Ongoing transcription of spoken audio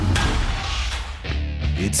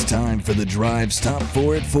It's time for the Drive's Top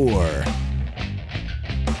 4 at 4.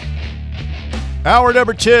 Hour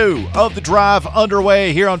number 2 of the Drive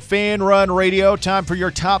underway here on Fanrun Radio. Time for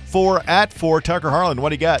your top 4 at 4. Tucker Harlan, what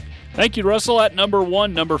do you got? Thank you, Russell. At number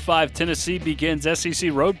 1, number 5, Tennessee begins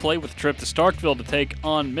SEC road play with a trip to Starkville to take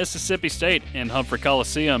on Mississippi State in Humphrey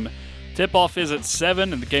Coliseum. Tip-off is at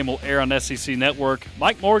 7, and the game will air on SEC Network.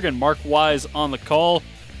 Mike Morgan, Mark Wise on the call.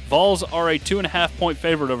 Vols are a 2.5-point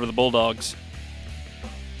favorite over the Bulldogs.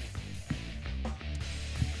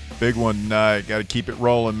 Big one tonight. Got to keep it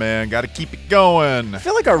rolling, man. Got to keep it going. I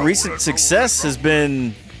feel like our recent success has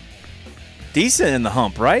been decent in the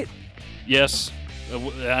hump, right? Yes.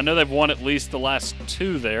 I know they've won at least the last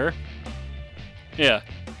 2 there. Yeah.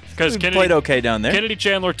 Because We played okay down there. Kennedy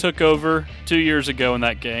Chandler took over 2 years ago in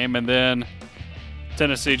that game, and then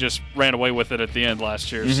Tennessee just ran away with it at the end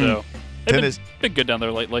last year. So they've been good down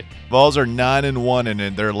there lately. Vols are 9-1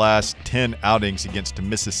 in their last 10 outings against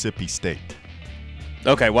Mississippi State.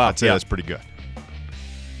 Okay, wow. I'd say that's pretty good.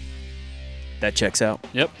 That checks out.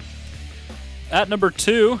 Yep. At number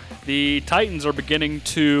 2, the Titans are beginning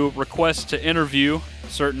to request to interview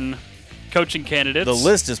certain coaching candidates. The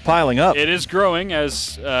list is piling up. It is growing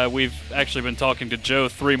as we've actually been talking to Joe.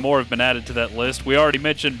 3 more have been added to that list. We already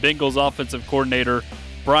mentioned Bengals offensive coordinator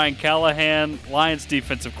Brian Callahan, Lions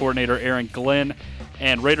defensive coordinator Aaron Glenn,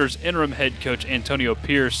 and Raiders interim head coach Antonio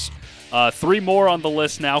Pierce. 3 more on the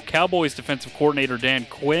list now. Cowboys defensive coordinator Dan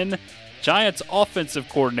Quinn, Giants offensive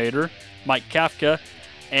coordinator Mike Kafka,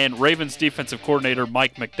 and Ravens defensive coordinator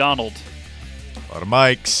Mike McDonald. A lot of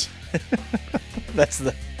mics. That's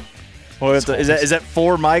the. Is that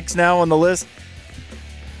 4 mics now on the list?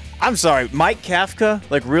 I'm sorry, Mike Kafka?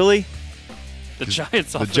 Like, really? The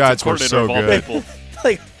Giants offensive Giants were coordinator so of all good. people.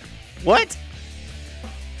 Like, what?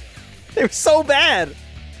 They were so bad.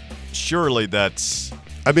 Surely that's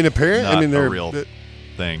I mean, apparently, not they're a real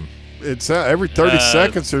thing. It's every 30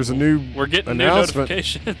 seconds there's a new We're getting announcement. new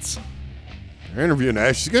notifications. They're interviewing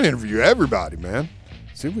Ash. She's going to interview everybody, man.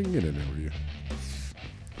 See if we can get an interview.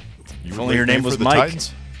 You If would only your leave me name for was the Mike.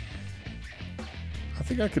 Titans? I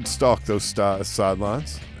think I could stalk those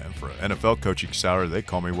sidelines. And for an NFL coaching salary, they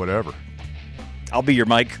call me whatever. I'll be your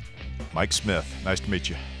Mike. Mike Smith. Nice to meet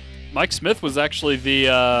you. Mike Smith was actually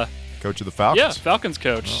the Coach of the Falcons? Falcons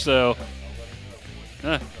coach. So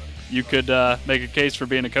you could make a case for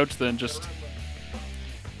being a coach then. Just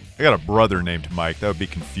I got a brother named Mike. That would be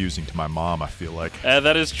confusing to my mom, I feel like.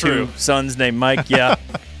 that is true. 2 sons named Mike, yeah,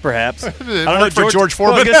 perhaps. I don't know, for George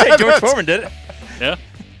Well, I was Foreman. going to say George Foreman did it. Yeah.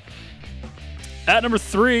 At number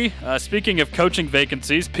 3, speaking of coaching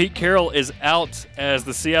vacancies, Pete Carroll is out as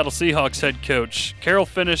the Seattle Seahawks head coach. Carroll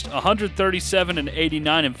finished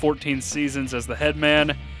 137-89 in 14 seasons as the head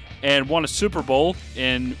man and won a Super Bowl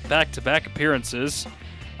in back-to-back appearances.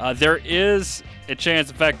 There is a chance,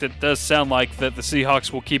 in fact, it does sound like that the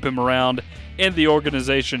Seahawks will keep him around in the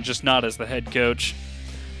organization, just not as the head coach.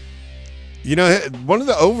 You know, one of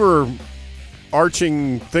the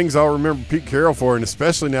overarching things I'll remember Pete Carroll for, and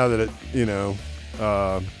especially now that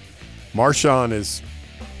Marshawn has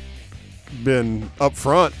been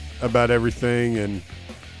upfront about everything, and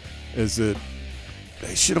is that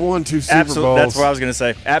they should have won 2 Super Bowls. That's what I was going to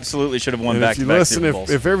say. Absolutely should have won And back-to-back Super Bowls.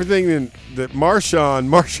 if everything that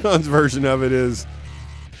Marshawn's version of it is,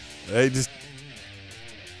 they just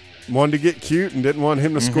wanted to get cute and didn't want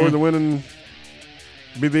him to score the winning,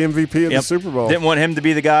 be the MVP of the Super Bowl. Didn't want him to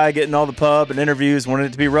be the guy getting all the pub and interviews. Wanted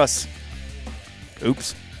it to be Russ.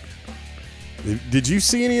 Oops. Did you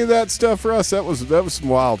see any of that stuff, Russ? That was some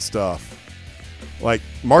wild stuff. Like,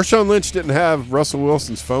 Marshawn Lynch didn't have Russell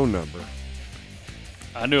Wilson's phone number.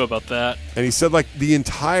 I knew about that. And he said, like, the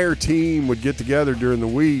entire team would get together during the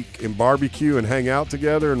week and barbecue and hang out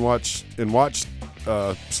together and watch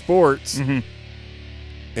sports. Mm-hmm. And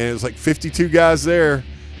it was like 52 guys there.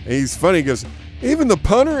 And he's funny. He goes, even the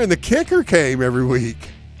punter and the kicker came every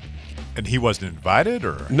week. And he wasn't invited,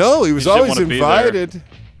 or? No, he was He just didn't always wanna be invited.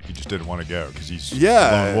 He just didn't want to go because he's Yeah.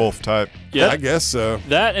 a lone wolf type. Yeah, I guess so.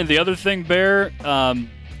 that and the other thing, Bear, the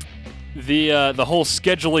whole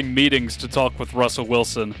scheduling meetings to talk with Russell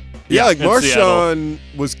Wilson. Yeah, like in Seattle. Marshawn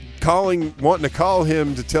was wanting to call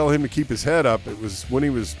him to tell him to keep his head up. It was when he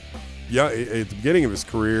was young, at the beginning of his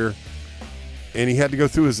career, and he had to go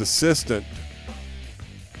through his assistant.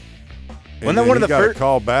 Wasn't that one of the first first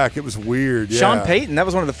call back? It was weird. Sean Yeah. Payton, that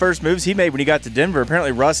was one of the first moves he made when he got to Denver.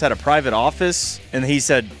 Apparently Russ had a private office, and he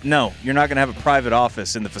said, no, you're not going to have a private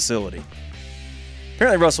office in the facility.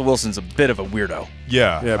 Apparently Russell Wilson's a bit of a weirdo.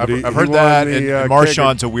 Yeah, Yeah, but I've heard he that. won And the,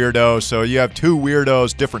 Marshawn's a weirdo, so you have 2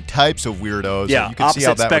 weirdos, different types of weirdos. Yeah, and you can see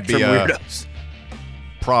how opposite that would be spectrum a weirdos.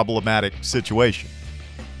 problematic situation.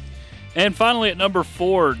 And finally at number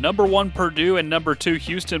 4, number 1 Purdue and number 2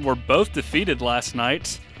 Houston were both defeated last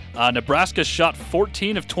night. Nebraska shot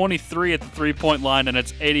 14 of 23 at the three-point line in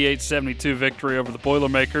its 88-72 victory over the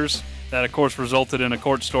Boilermakers. That, of course, resulted in a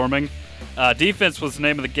court storming. Defense was the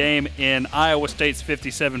name of the game in Iowa State's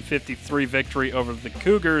 57-53 victory over the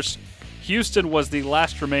Cougars. Houston was the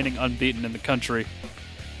last remaining unbeaten in the country.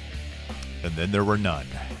 And then there were none.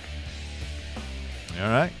 All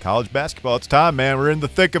right, college basketball. It's time, man. We're in the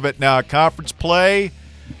thick of it now. Conference play,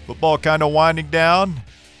 football kind of winding down.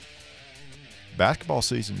 Basketball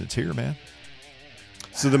season, it's here, man.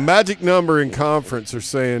 So the magic number in conference are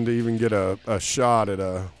saying to even get a shot at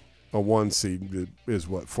a 1 seed is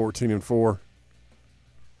what, 14-4?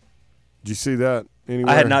 Did you see that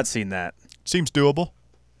anywhere? I had not seen that. Seems doable.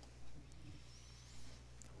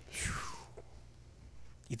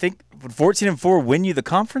 You think would 14-4 win you the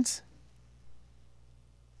conference?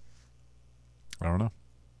 I don't know.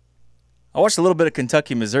 I watched a little bit of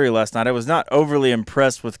Kentucky, Missouri last night. I was not overly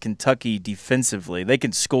impressed with Kentucky defensively. They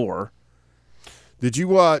can score. Did you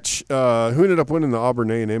watch who ended up winning the Auburn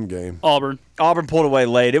A&M game? Auburn. Auburn pulled away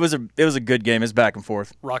late. It was a good game. It's back and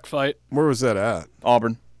forth. Rock fight. Where was that at?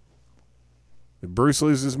 Auburn. Did Bruce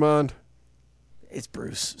lose his mind? It's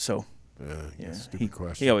Bruce, so Yeah, stupid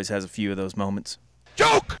question. He always has a few of those moments.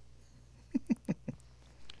 Joke!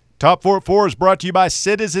 Top 4 at 4 is brought to you by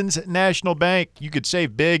Citizens National Bank. You could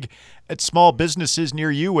save big at small businesses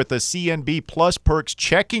near you with a CNB Plus Perks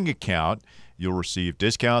checking account. You'll receive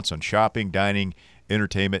discounts on shopping, dining,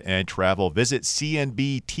 entertainment, and travel. Visit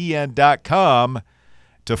cnbtn.com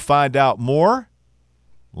to find out more.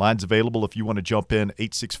 Lines available if you want to jump in,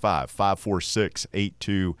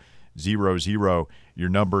 865-546-8200. Your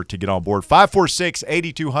number to get on board,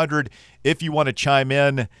 546-8200 if you want to chime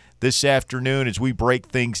in this afternoon as we break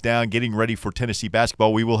things down, getting ready for Tennessee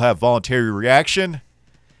basketball. We will have voluntary reaction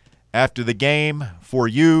after the game for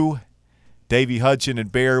you. Davey Hudson and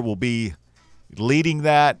Bear will be leading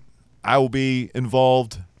that. I will be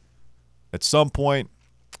involved at some point.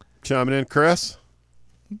 Chiming in, Chris?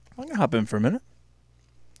 I'm going to hop in for a minute.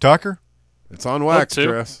 Tucker? It's on wax, too.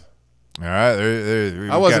 Chris. All right.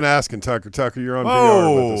 I wasn't asking Tucker. Tucker, you're on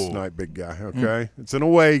VR with us tonight, big guy, okay? It's an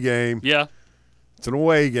away game. Yeah. It's an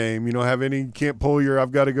away game. You don't have any – can't pull your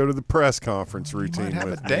I've got to go to the press conference routine Might have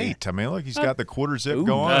with a me. date. I mean, look, he's got the quarter zip Ooh,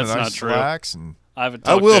 going. that's and not nice true. slacks and I haven't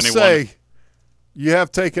I talked will to anyone. say you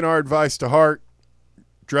have taken our advice to heart,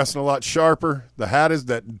 dressing a lot sharper. The hat is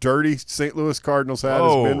that dirty St. Louis Cardinals hat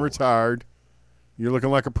has been retired. You're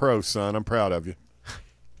looking like a pro, son. I'm proud of you.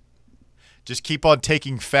 just keep on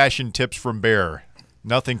taking fashion tips from Bear.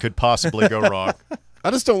 Nothing could possibly go wrong. I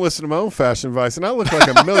just don't listen to my own fashion advice, and I look like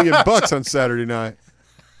 $1 million on Saturday night.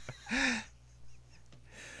 I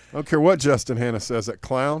don't care what Justin Hanna says, that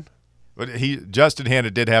clown. But Justin Hanna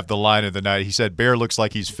did have the line of the night. He said, Bear looks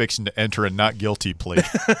like he's fixing to enter a not guilty plea.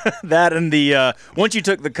 That and the once you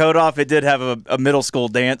took the coat off, it did have a middle school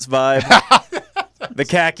dance vibe. The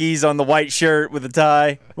khakis on the white shirt with the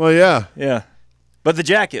tie. Well, yeah. Yeah. But the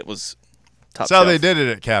jacket was top That's how they shelf. did it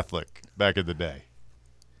at Catholic back in the day.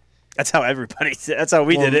 That's how everybody did. That's how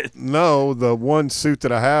we did it. No, the one suit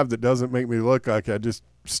that I have that doesn't make me look like I just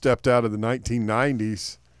stepped out of the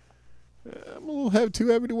 1990s, I'm a little too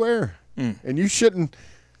heavy to wear. And you shouldn't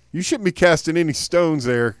be casting any stones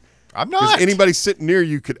there. I'm Because not. anybody sitting near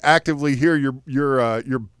you could actively hear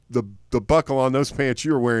the buckle on those pants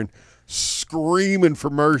you were wearing screaming for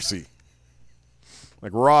mercy,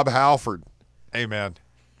 like Rob Halford. Hey, man.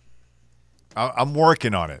 I'm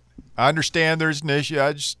working on it. I understand there's an issue.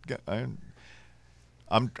 I'm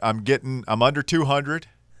under 200.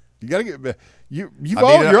 You got to get you're I got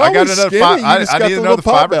always another skinny. five. You just I got need the another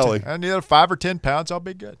little pot 5 or 10. belly. I need another 5 or 10 pounds. I'll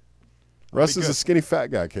be good. Russ be is a good. skinny fat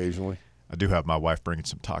guy occasionally. I do have my wife bringing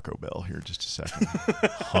some Taco Bell here in just a second.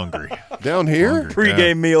 Hungry. Down here? Hungry.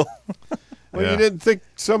 Pre-game meal. Well, Yeah. you didn't think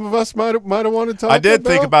some of us might have wanted Taco I did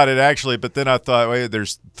think Bell? about it actually, but then I thought, wait,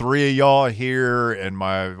 there's 3 of y'all here, and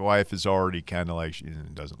my wife is already kind of like she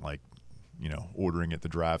doesn't like, ordering at the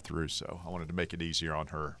drive-through. So I wanted to make it easier on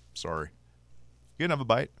her. Sorry. You can have a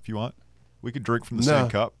bite if you want. We could drink from the same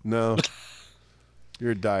cup. No.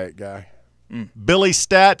 You're a diet guy. Billy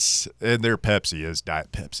Stats and their Pepsi is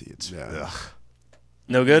Diet Pepsi. It's ugh.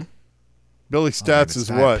 No good? Billy I mean, Stats it's is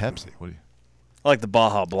Diet what? Pepsi. What do you? I like the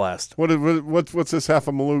Baja Blast. What's this half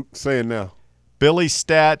a Malouk saying now? Billy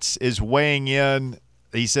Stats is weighing in.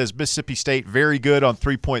 He says Mississippi State very good on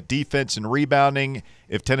 3-point defense and rebounding.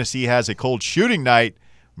 If Tennessee has a cold shooting night,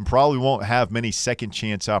 probably won't have many second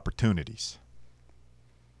chance opportunities.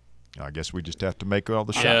 I guess we just have to make all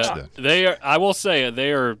the shots then. They are. I will say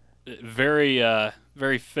they are very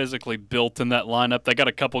very physically built in that lineup. They got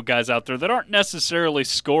a couple guys out there that aren't necessarily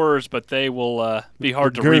scorers, but they will be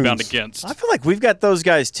hard to rebound against. I feel like we've got those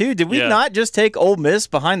guys too. Did we not just take Ole Miss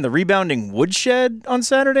behind the rebounding woodshed on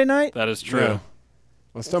Saturday night? That is true. Yeah.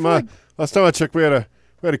 Last time I checked, we had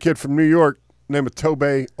a kid from New York named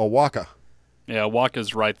Tobe Awaka. Yeah,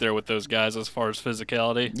 Waka's right there with those guys as far as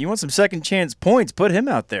physicality. You want some second chance points? Put him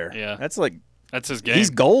out there. Yeah, that's his game. He's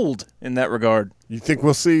gold in that regard. You think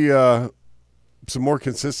we'll see some more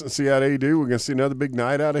consistency out of Adu? We're going to see another big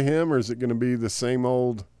night out of him, or is it going to be the same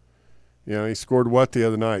old? He scored what the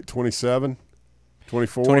other night? 27,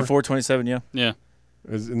 24, 24, 27. Yeah. Yeah.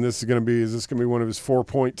 Is this going to be one of his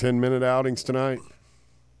 4-point 10-minute outings tonight?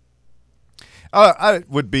 I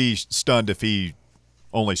would be stunned if he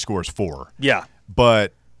only scores 4. Yeah.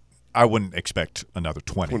 But I wouldn't expect another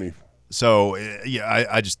 20. So,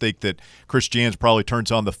 I just think that Chris Jans probably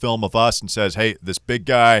turns on the film of us and says, hey, this big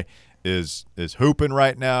guy is hooping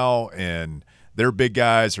right now, and their big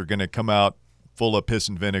guys are going to come out full of piss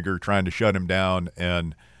and vinegar trying to shut him down.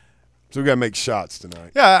 And so we got to make shots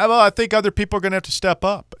tonight. Yeah, well, I think other people are going to have to step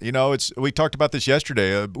up. We talked about this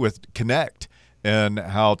yesterday with Connect and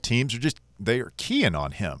how teams they are keying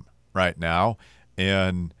on him right now.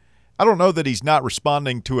 And I don't know that he's not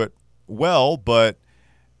responding to it well, but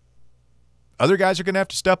other guys are going to have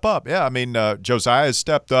to step up. Yeah, I mean, Josiah has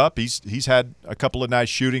stepped up. He's had a couple of nice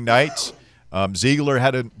shooting nights. Ziegler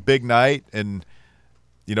had a big night, and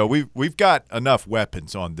we've got enough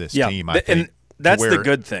weapons on this team. I think, and that's the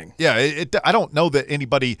good thing. Yeah, I don't know that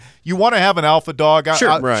anybody. You want to have an alpha dog.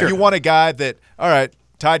 Sure. You want a guy that, all right,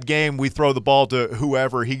 tied game, we throw the ball to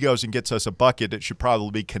whoever, he goes and gets us a bucket. It should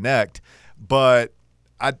probably be Connect, but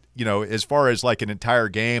as far as like an entire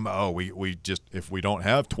game, we just, if we don't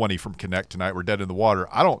have 20 from Connect tonight, we're dead in the water.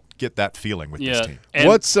 I don't get that feeling with this team.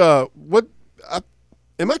 Am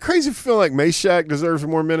I crazy for feeling like Meshack deserves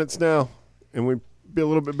more minutes now, and we'd be a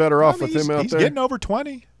little bit better off with him out there? He's getting over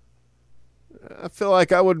 20. I feel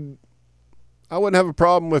like I wouldn't have a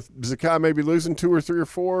problem with Zakai maybe losing 2 or 3 or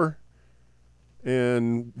 4,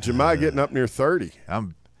 and Jemai getting up near 30.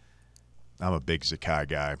 I'm a big Zakai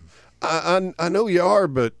guy. I know you are,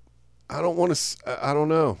 but I don't want to. I don't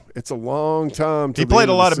know. It's a long time. He played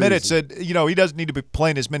a lot of minutes. And, he doesn't need to be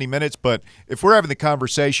playing as many minutes. But if we're having the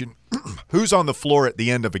conversation, who's on the floor at the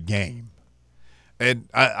end of a game? And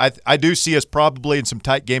I do see us probably in some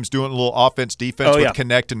tight games doing a little offense defense with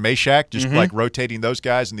Connect and Meshack, just like rotating those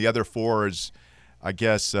guys. And the other 4 is, I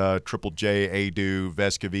guess, Triple J, Adu,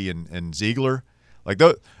 Vescovy, and Ziegler. Like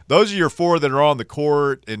those are your 4 that are on the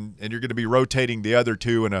court, and you're going to be rotating the other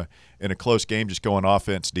 2 in a close game, just going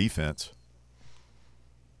offense, defense.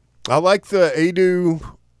 I like the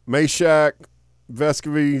Adu, Meshack,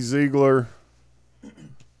 Vescovy, Ziegler,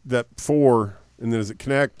 that 4, and then is it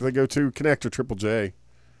Connect? They go to Connect or Triple J.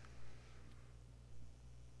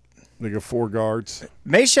 They go 4 guards.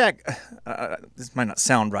 Meshack, this might not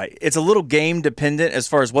sound right. It's a little game dependent as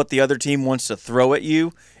far as what the other team wants to throw at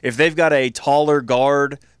you. If they've got a taller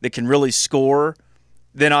guard that can really score,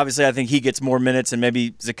 then obviously I think he gets more minutes and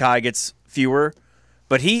maybe Zakai gets fewer.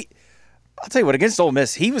 But I'll tell you what, against Ole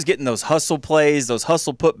Miss, he was getting those hustle plays, those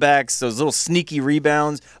hustle putbacks, those little sneaky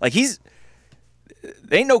rebounds. Like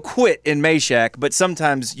they ain't no quit in Meshack, but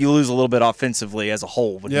sometimes you lose a little bit offensively as a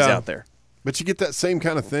whole when he's out there. But you get that same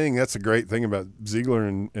kind of thing. That's a great thing about Ziegler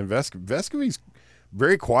and Vescovy. Vescovy's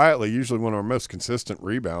very quietly usually one of our most consistent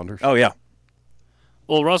rebounders. Oh, yeah.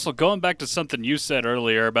 Well, Russell, going back to something you said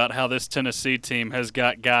earlier about how this Tennessee team has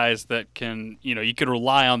got guys that can, you can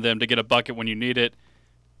rely on them to get a bucket when you need it.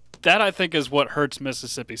 That, I think, is what hurts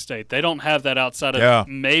Mississippi State. They don't have that outside of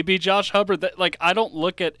maybe Josh Hubbard. I don't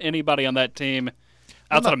look at anybody on that team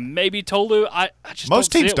outside of maybe Tolu. I just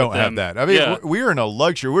most don't teams don't have that. I mean, we're in a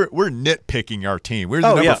luxury. We're nitpicking our team. We're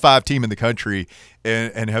the number 5 team in the country,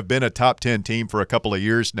 and have been a top 10 team for a couple of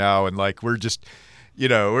years now. And we're just,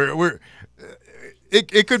 we're.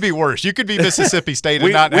 It could be worse. You could be Mississippi State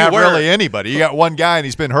and not have really anybody. You got one guy and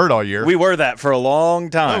he's been hurt all year. We were that for a long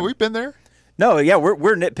time. Oh, we've been there. No, yeah,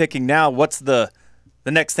 we're nitpicking now. What's the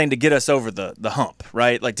next thing to get us over the hump,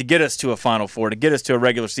 right? Like to get us to a Final Four, to get us to a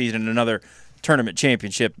regular season and another tournament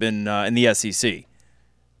championship in the SEC.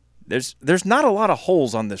 There's not a lot of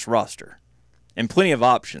holes on this roster, and plenty of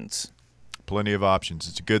options. Plenty of options.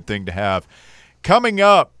 It's a good thing to have. Coming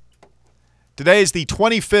up, today is the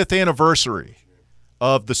 25th anniversary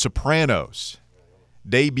of The Sopranos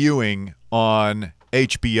debuting on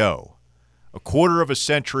HBO a quarter of a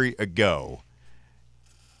century ago.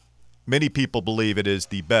 Many people believe it is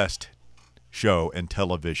the best show in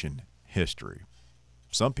television history.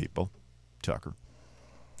 Some people, Tucker,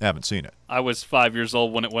 haven't seen it. I was 5 years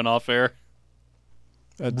old when it went off air.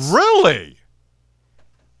 Really?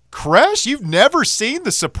 Kresh, you've never seen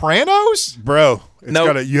The Sopranos? Bro,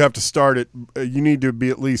 Nope. you have to start it. You need to be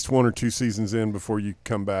at least 1 or 2 seasons in before you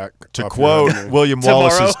come back. To off your quote honeymoon. William Tomorrow.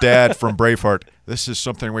 Wallace's dad from Braveheart, this is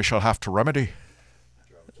something we shall have to remedy.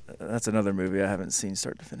 That's another movie I haven't seen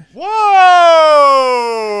start to finish.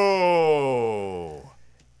 Whoa!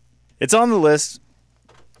 It's on the list.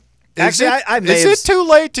 Actually, I may is have it too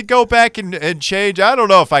late to go back and change? I don't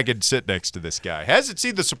know if I could sit next to this guy. Hasn't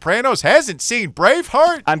seen The Sopranos, hasn't seen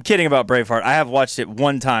Braveheart. I'm kidding about Braveheart. I have watched it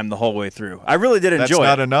one time the whole way through. I really did That's enjoy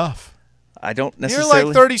not it. enough. I don't You're necessarily.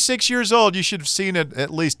 like 36 years old. You should have seen it at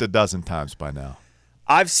least a dozen times by now.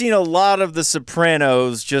 I've seen a lot of The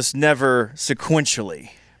Sopranos, just never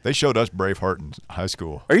sequentially. They showed us Braveheart in high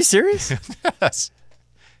school. Are you serious? Yes.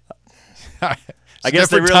 I guess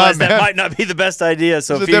they realized that might not be the best idea,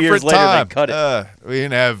 so a few years later they cut it. We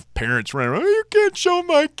didn't have parents running around, you can't show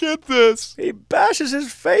my kid this. He bashes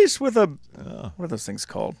his face with a what are those things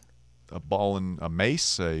called? A ball and a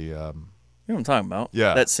mace, You know what I'm talking about?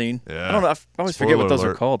 Yeah. That scene. Yeah. I don't know. I always forget what Spoiler those are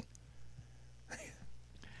alert. called.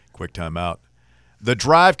 quick timeout. The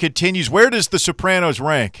drive continues. Where does The Sopranos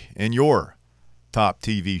rank in your top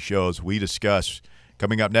TV shows? We discuss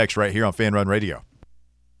coming up next right here on Fanrun Radio.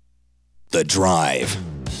 The Drive.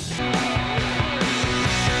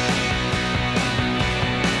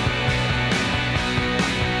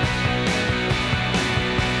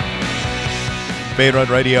 Fanrun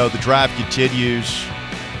Radio, The Drive continues.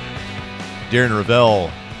 Darren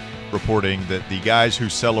Ravel reporting that the guys who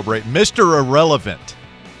celebrate Mr. Irrelevant,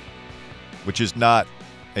 which is not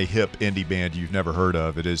a hip indie band you've never heard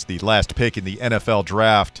of. It is the last pick in the NFL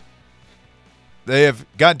draft. They have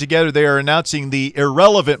gotten together. They are announcing the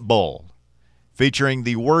Irrelevant Bowl, featuring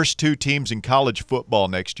the worst 2 teams in college football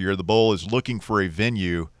next year. The bowl is looking for a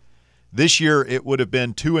venue. This year it would have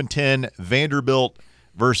been 2-10 Vanderbilt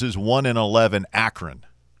versus 1-11 Akron.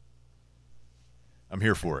 I'm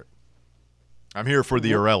here for it. I'm here for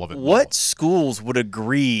the Irrelevant Bowl. What schools would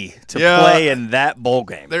agree to play in that bowl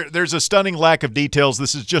game? There's a stunning lack of details.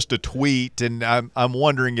 This is just a tweet, and I'm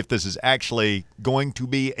wondering if this is actually going to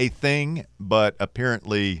be a thing, but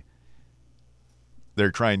apparently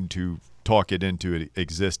they're trying to talk it into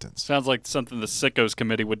existence. Sounds like something the Sickos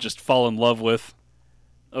Committee would just fall in love with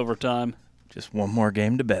over time. Just one more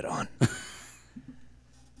game to bet on.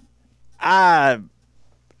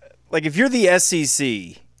 Like if you're the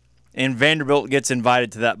SEC and Vanderbilt gets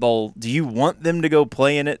invited to that bowl, do you want them to go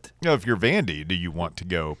play in it? You know, if you're Vandy, do you want to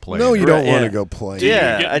go play? No, in you it? don't Right, want to yeah. go play. Do you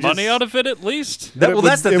Yeah, get money out of it at least? But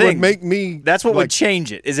That's the it thing. would make me. That's what like, would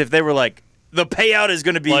change it, is if they were like, the payout is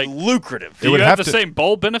going to be Like- lucrative. Do would you have have the to- same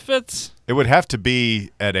bowl benefits? It would have to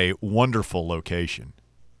be at a wonderful location.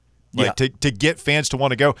 Like to get fans to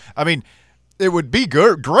want to go. I mean, it would be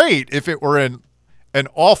great if it were in an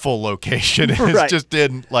awful location. It's Right. just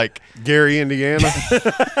in like Gary, Indiana.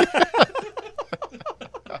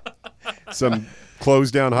 Some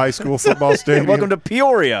closed down high school football stadium. Welcome to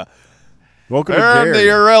Peoria. Welcome to they're in Gary. the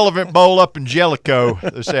Irrelevant Bowl up in Jellicoe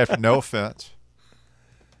this afternoon. No offense.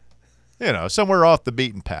 You know, somewhere off the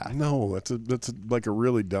beaten path. No, that's like a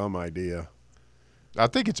really dumb idea. I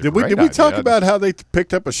think it's a Did great we talk idea. about how they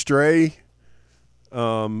picked up a stray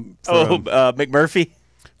from McMurphy.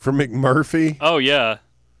 from McMurphy? Oh, yeah.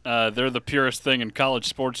 They're the purest thing in college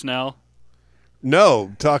sports now.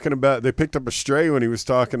 No, talking about they picked up a stray when he was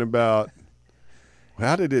talking about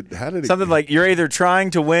how did it Something like you're either trying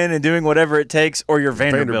to win and doing whatever it takes, or you're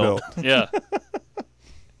Vanderbilt. Yeah.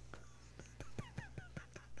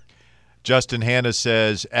 Justin Hanna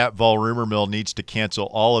says at Vol Rumor Mill needs to cancel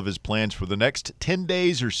all of his plans for the next 10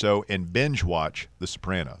 days or so and binge watch The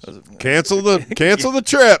Sopranos. cancel the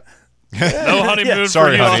trip. No honeymoon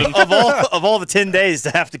Sorry, for honey. Houston. of all the 10 days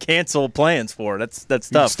to have to cancel plans for. That's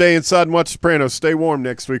tough. Stay inside and watch Sopranos. Stay warm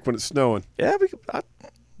next week when it's snowing. Yeah,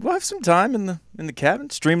 we'll have some time in the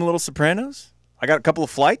cabin. Stream a little Sopranos. I got a couple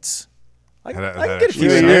of flights. I can get a few You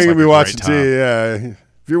in ain't there. Sounds gonna be like a watching great time. TV. Yeah,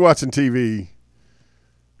 if you're watching TV,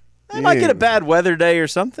 I might get a bad weather day or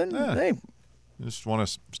something. Yeah. Hey, Just want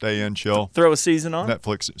to stay in, chill. throw a season on.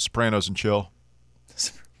 Netflix, Sopranos, and chill.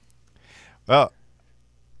 Well,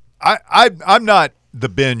 I'm not the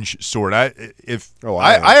binge sort. I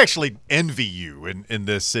am. actually envy you in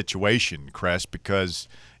this situation, Crest, because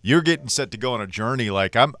you're getting set to go on a journey.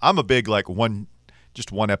 Like I'm a big like one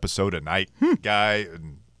episode a night guy,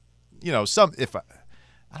 and you know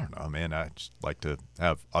I don't know, man. I just like to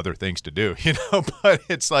have other things to do, you know. But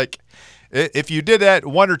it's like if you did that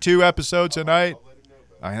 1 or 2 episodes a night,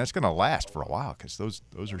 I mean that's gonna last for a while because those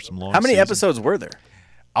are some long. How many seasons. episodes were there?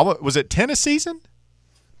 Was it 10 a season?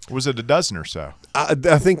 Or was it a dozen or so? I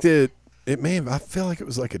think that I feel like it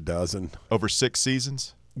was like a dozen. Over 6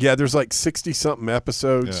 seasons? Yeah, there's like 60-something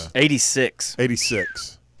episodes. Yeah. 86.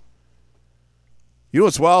 86. You know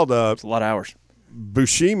what's wild? It's a lot of hours.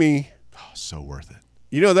 Buscemi, Oh, so worth it.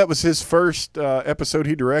 you know, that was his first episode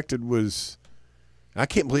he directed was – I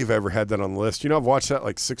can't believe I ever had that on the list. You know, I've watched that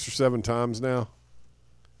like 6 or 7 times now.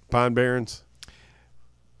 Pine Barrens.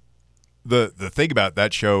 The thing about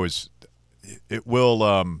that show is it will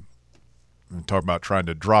I'm talking about trying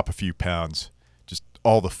to drop a few pounds. Just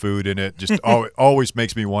all the food in it just always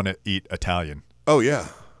makes me want to eat Italian. Oh, yeah.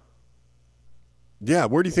 Yeah,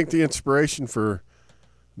 where do you think the inspiration for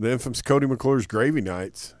the infamous Cody McClure's Gravy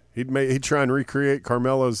Nights? He'd try and recreate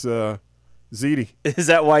Carmelo's ziti Is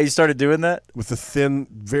that why you started doing that? with a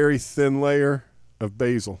very thin layer of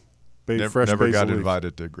basil. Fresh Never basil got leaves.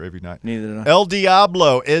 invited to Gravy Night. Neither did I. El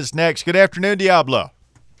Diablo is next. Good afternoon, Diablo.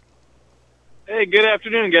 Hey, good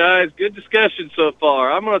afternoon, guys. Good discussion so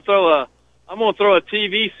far. I'm gonna throw a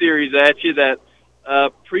TV series at you that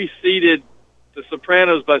preceded The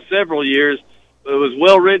Sopranos by several years. It was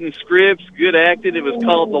well-written scripts, good acting. It was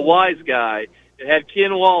called The Wise Guy. It had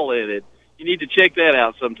Ken Wall in it. You need to check that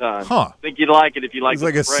out sometime. Huh. I think you'd like it if you like It's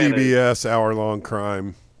like The a Sopranos. CBS hour-long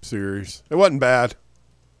crime series. It wasn't bad.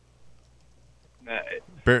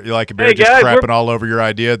 You like a bear Hey, just guys, crapping all over your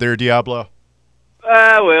idea there, Diablo?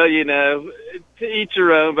 Well, you know, to each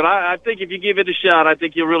your own. But I think if you give it a shot, I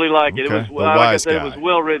think you'll really like it. Okay. It was, The like I Wise said, Guy. it was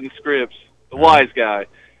well-written scripts. The Wise Guy.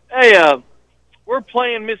 Hey, we're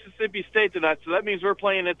playing Mississippi State tonight, so that means we're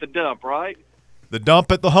playing at the Dump, right? The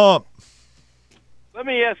dump at the hump. Let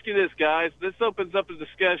me ask you this, guys. This opens up a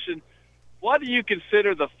discussion. What do you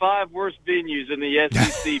consider the 5 worst venues in the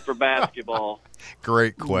SEC for basketball?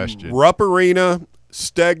 Great question. Rupp Arena,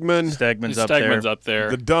 Stegman, Stegman's up Stegman's there. up there.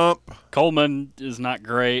 the Dump, Coleman is not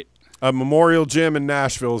great. a Memorial Gym in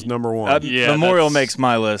Nashville is number one. Yeah, Memorial that's- makes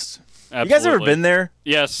my list. Absolutely. You guys ever been there?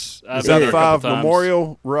 Yes. I've Is been that there a couple 5? times.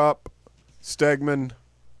 Memorial, Rupp, Stegman,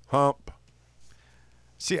 Hump.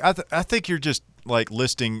 See, I think you're just like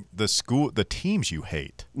listing the teams you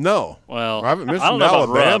hate. No. Well, I haven't I mentioned don't know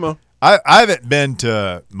about Alabama. Rupp. I haven't been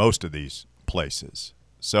to most of these places,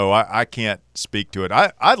 so I can't speak to it.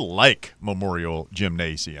 I like Memorial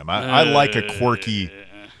Gymnasium. I like a quirky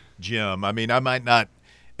gym. I mean, it might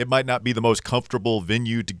not be the most comfortable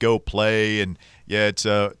venue to go play, and yeah, it's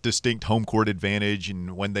a distinct home court advantage,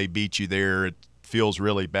 and when they beat you there, it feels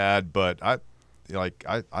really bad. But I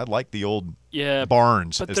like the old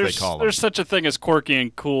barns, but as they call them. There's such a thing as quirky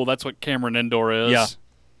and cool. That's what Cameron Indoor is. Yeah.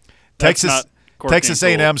 That's not quirky Texas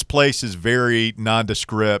and cool. A&M's place is very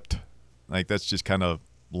nondescript. Like that's just kind of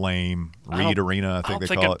lame. Reed Arena, I think I they don't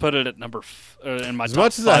think call I'd it. put it at number in my As top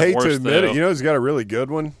much as 5 I hate worst, to admit though. it, you know who's got a really good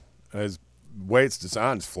one? As way it's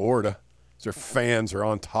designed is Florida. Their fans are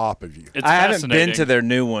on top of you. It's I haven't been fascinating. to their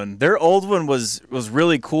new one. Their old one was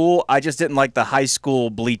really cool. I just didn't like the high school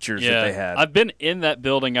bleachers Yeah, that they had. I've been in that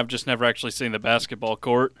building. I've just never actually seen the basketball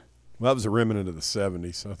court. Well, that was a remnant of the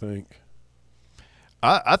 70s, I think.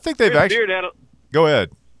 I think they've Chris actually. Beard had Go ahead,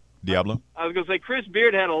 Diablo. I was going to say Chris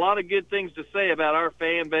Beard had a lot of good things to say about our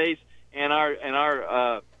fan base and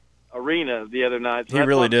our arena the other night. So He that's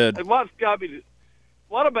really what- did.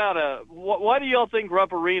 What about why do y'all think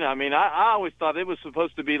Rupp Arena? I mean, I always thought it was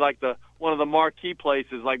supposed to be like one of the marquee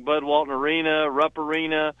places, like Bud Walton Arena, Rupp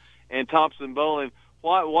Arena, and Thompson Bowling.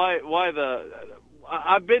 Why the?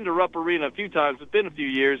 I've been to Rupp Arena a few times. It's been a few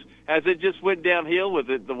years. Has it just went downhill with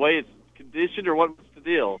it the way it's conditioned, or what's the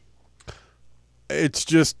deal? It's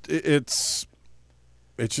just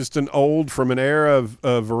an old from an era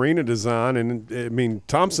of arena design, and I mean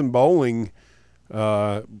Thompson Bowling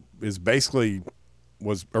is basically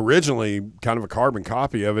was originally kind of a carbon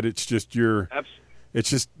copy of it. It's just it's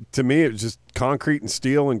just to me it's just concrete and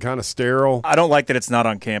steel and kind of sterile. I don't like that it's not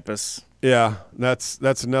on campus. Yeah, that's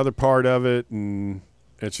another part of it, and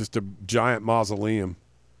it's just a giant mausoleum.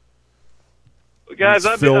 Well, guys, It's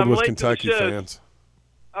I'm filled with late Kentucky to the show. fans.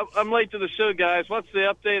 I'm late to the show, guys. What's the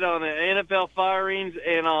update on the NFL firings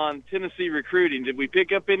and on Tennessee recruiting? Did we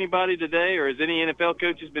pick up anybody today, or has any NFL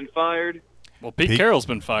coaches been fired? Well, Pete Carroll's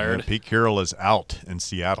been fired. Yeah, Pete Carroll is out in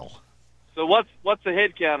Seattle. So what's the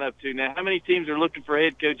head count up to now? How many teams are looking for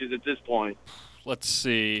head coaches at this point? Let's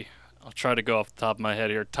see. I'll try to go off the top of my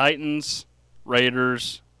head here. Titans,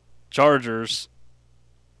 Raiders, Chargers,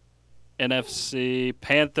 NFC,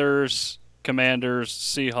 Panthers, Commanders,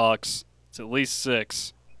 Seahawks. It's at least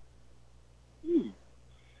 6.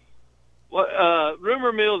 Well,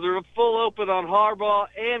 rumor mills are full open on Harbaugh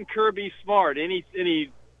and Kirby Smart. Any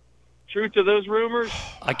truth to those rumors?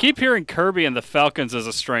 I keep hearing Kirby and the Falcons is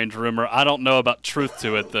a strange rumor. I don't know about truth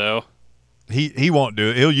to it, though. He won't do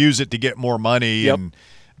it. He'll use it to get more money Yep. and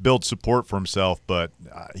build support for himself, but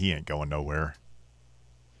he ain't going nowhere.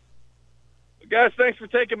 Guys, thanks for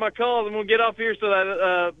taking my call. I'm going to get off here so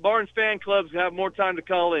that Barnes fan clubs have more time to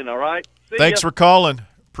call in, all right? Thanks for calling.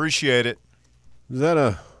 Appreciate it. Is that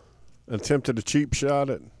an attempt at a cheap shot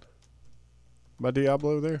at my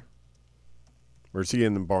Diablo there? Or is he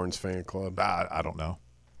in the Barnes fan club? I don't know.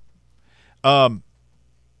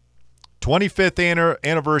 25th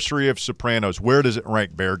anniversary of Sopranos. Where does it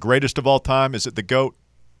rank, Bear? Greatest of all time? Is it the GOAT?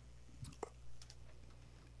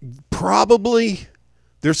 Probably.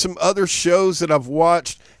 There's some other shows that I've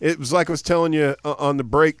watched. It was like I was telling you on the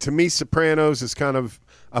break. To me, Sopranos is kind of,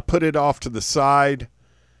 I put it off to the side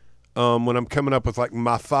when I'm coming up with like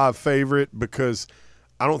my 5 favorite, because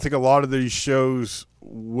I don't think a lot of these shows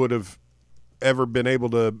would have ever been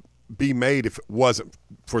able to be made if it wasn't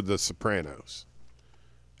for the Sopranos.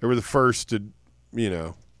 They were the first to,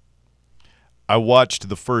 I watched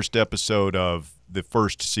the first episode of the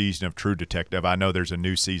first season of True Detective. I know there's a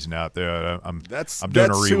new season out there. I'm doing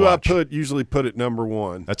a rewatch. Who I usually put at number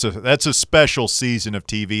 1. That's a special season of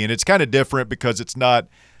TV, and it's kind of different because it's not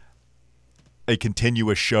a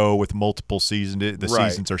continuous show with multiple seasons. The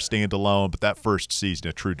seasons are standalone, but that first season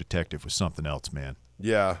of True Detective was something else, man.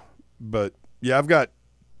 Yeah, but I've got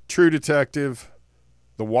True Detective,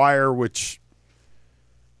 The Wire, which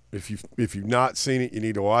if you've not seen it, you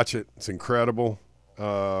need to watch it. It's incredible.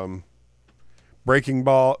 Breaking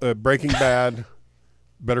Bad,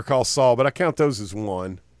 Better Call Saul, but I count those as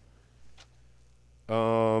one.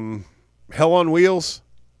 Hell on Wheels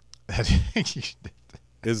is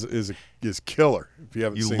killer. If you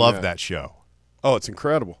haven't seen that. You love that show. Oh, it's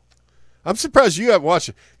incredible. I'm surprised you haven't watched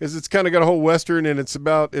it, because it's kind of got a whole Western, and it's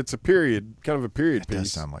a period piece. That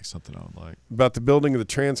does sound like something I would like. About the building of the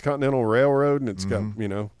Transcontinental Railroad, and it's got,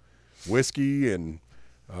 whiskey and,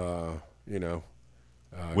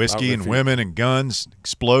 whiskey and women and guns,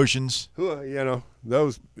 explosions.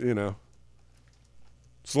 Those,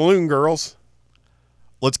 saloon girls.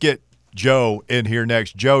 Let's get Joe in here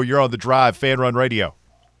next. Joe, you're on the Drive, Fanrun Radio.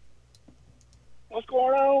 What's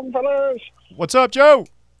going on, fellas? What's up, Joe?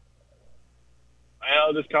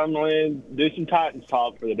 Well, just come in, do some Titans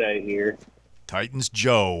talk for the day here. Titans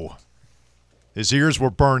Joe. His ears were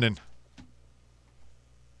burning.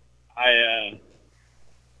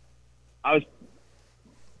 I was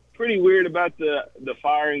pretty weird about the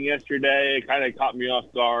firing yesterday. It kind of caught me off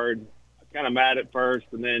guard. I was kind of mad at first,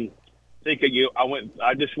 and then I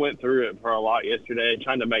just went through it for a lot yesterday,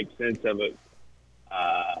 trying to make sense of it.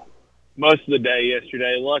 Most of the day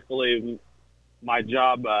yesterday. Luckily, my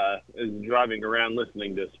job is driving around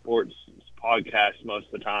listening to sports podcasts most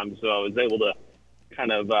of the time, so I was able to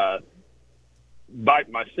kind of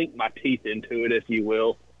sink my teeth into it, if you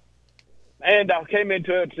will. And I came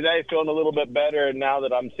into it today feeling a little bit better, and now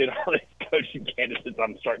that I'm seeing all these coaching candidates,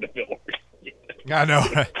 I'm starting to feel worse. I know.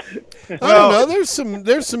 I don't know. There's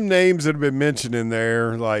some names that have been mentioned in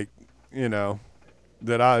there, like,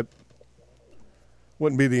 that I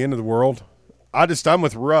wouldn't be the end of the world. I'm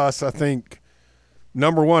with Russ. I think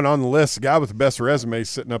number 1 on the list, the guy with the best resume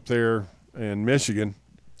sitting up there in Michigan.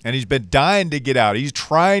 And he's been dying to get out. He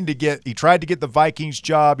tried to get the Vikings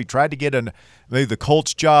job. He tried to get maybe the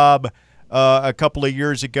Colts job a couple of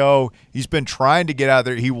years ago. He's been trying to get out of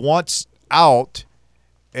there. He wants out.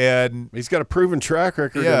 And he's got a proven track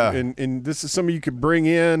record. Yeah. And this is somebody you could bring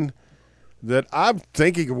in that I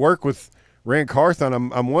think he could work with Rand Carthon.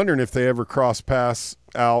 I'm wondering if they ever cross paths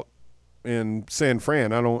out in San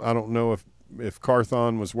Fran. I don't know if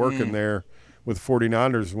Carthon was working there with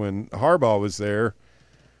 49ers when Harbaugh was there.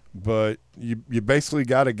 But you basically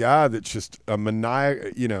got a guy that's just a maniac,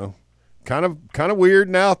 kind of weird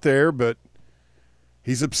and out there, but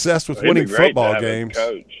he's obsessed with winning football games.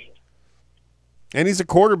 Coach. And he's a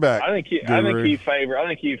quarterback. I think he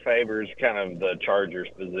favors kind of the Chargers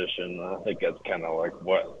position. I think that's kind of like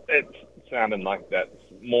what it's sounding like. That's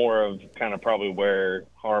more of kind of probably where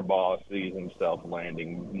Harbaugh sees himself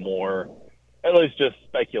landing more. At least just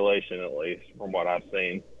speculation, at least from what I've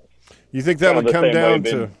seen. You think that would come down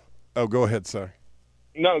to? Oh, go ahead. Sorry.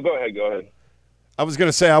 No, go ahead. I was going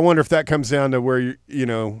to say, I wonder if that comes down to where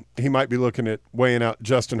he might be looking at weighing out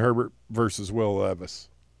Justin Herbert versus Will Levis.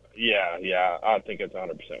 Yeah, I think it's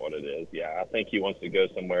 100% what it is. Yeah, I think he wants to go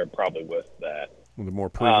somewhere probably with that. With a more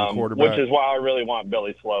proven quarterback. Which is why I really want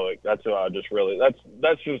Billy Slowick. That's who I just really –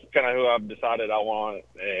 that's just kind of who I've decided I want.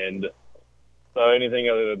 And so anything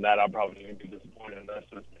other than that, I'm probably going to be disappointed. That's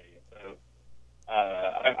just me. So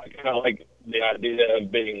I kind of like the idea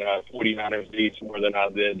of being 49ers East more than I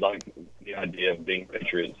did like the idea of being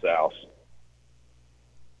Patriots South.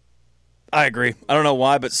 I agree. I don't know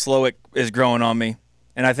why, but Slowick is growing on me.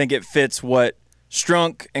 And I think it fits what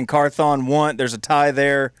Strunk and Carthon want. There's a tie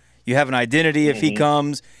there. You have an identity if he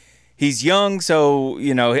comes. He's young, so,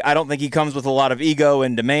 I don't think he comes with a lot of ego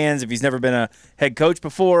and demands if he's never been a head coach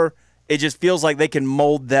before. It just feels like they can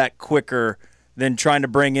mold that quicker than trying to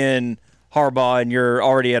bring in Harbaugh and you're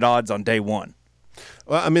already at odds on day one.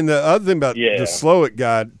 Well, I mean, the other thing about the Slowick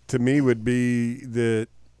guy to me would be that,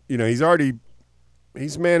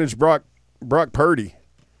 he's managed Brock Purdy.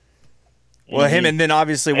 Well, him and then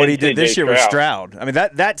obviously what he did this year with Stroud. I mean,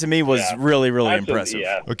 that to me was really, really impressive.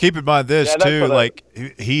 Well, keep in mind this, too. Like,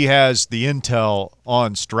 he has the intel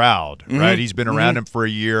on Stroud, right? He's been around him for a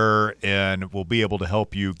year and will be able to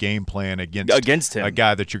help you game plan against him. A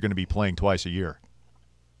guy that you're going to be playing twice a year.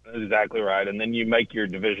 That's exactly right. And then you make your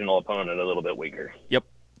divisional opponent a little bit weaker. Yep.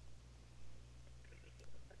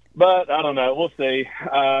 But I don't know. We'll see.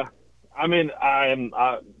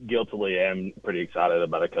 I guiltily am pretty excited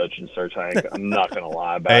about a coaching search. I'm not going to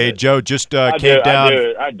lie about it. Hey, Joe, just came down.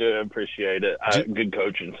 I do appreciate it. Good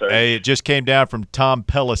coaching search. Hey, it just came down from Tom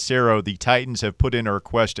Pelissero. The Titans have put in a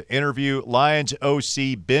request to interview Lions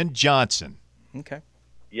OC Ben Johnson. Okay.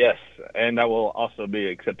 Yes, and that will also be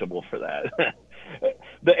acceptable for that.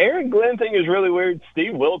 The Aaron Glenn thing is really weird.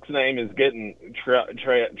 Steve Wilkes' name is getting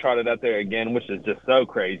trotted out there again, which is just so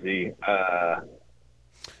crazy.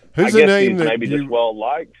 Who's the name that maybe just well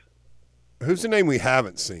liked? Who's the name we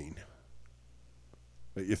haven't seen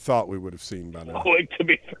that you thought we would have seen by now? Slowick, to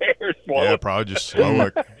be fair. Slowick. Yeah, probably just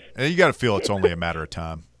Slowick. And you got to feel it's only a matter of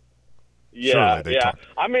time. Yeah,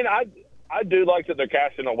 I mean, I do like that they're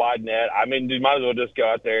casting a wide net. I mean, you might as well just go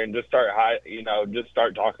out there and just start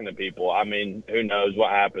talking to people. I mean, who knows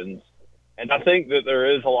what happens? And I think that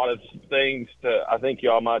there is a lot of things I think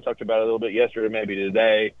y'all might have talked about it a little bit yesterday, maybe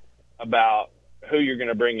today, about who you're going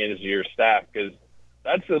to bring in as your staff, because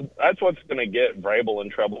that's what's going to get Vrabel in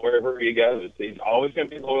trouble wherever he goes. He's always going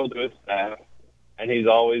to be loyal to his staff, and he's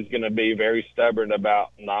always going to be very stubborn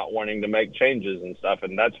about not wanting to make changes and stuff.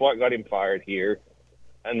 And that's what got him fired here,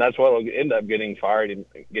 and that's what will end up getting fired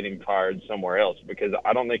somewhere else, because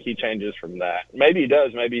I don't think he changes from that. Maybe he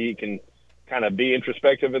does. Maybe he can kind of be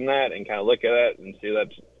introspective in that and kind of look at it and see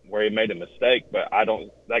that's where he made a mistake. But I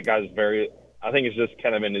think it's just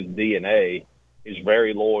kind of in his DNA. He's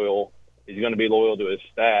very loyal. He's going to be loyal to his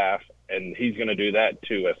staff, and he's going to do that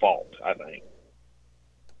to a fault, I think.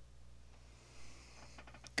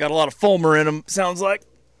 Got a lot of Fulmer in him, sounds like.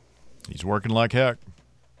 He's working like heck.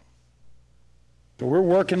 We're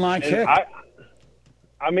working like heck.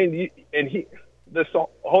 This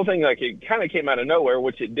whole thing, like, it kind of came out of nowhere,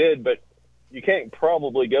 which it did, but you can't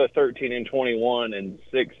probably go 13-21 and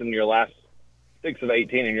 6 of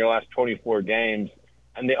 18 in your last 24 games.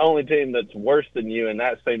 And the only team that's worse than you in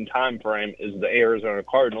that same time frame is the Arizona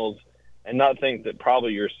Cardinals, and not think that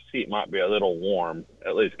probably your seat might be a little warm,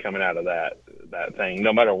 at least coming out of that thing,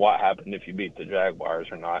 no matter what happened if you beat the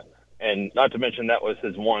Jaguars or not. And not to mention that was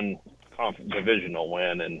his one divisional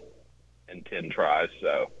win in 10 tries.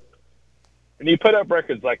 So when you put up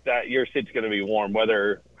records like that, your seat's going to be warm,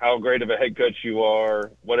 whether how great of a head coach you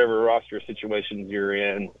are, whatever roster situations you're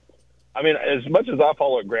in. I mean, as much as I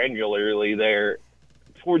follow it granularly there,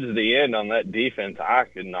 towards the end on that defense, I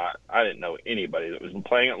didn't know anybody that was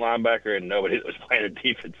playing at linebacker and nobody that was playing at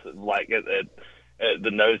defense, like at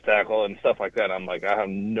the nose tackle and stuff like that. I'm like, I have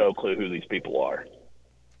no clue who these people are.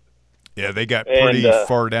 Yeah, they got pretty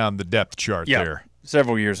far down the depth chart there.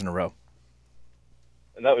 Several years in a row.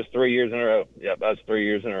 And that was 3 years in a row. Yep, that was 3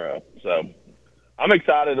 years in a row. So I'm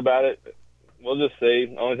excited about it. We'll just see.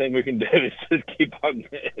 The only thing we can do is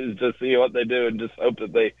just see what they do and just hope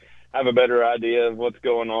that they have a better idea of what's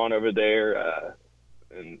going on over there.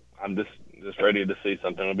 And I'm just ready to see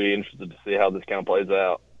something. I'll be interested to see how this kind of plays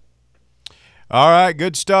out. All right,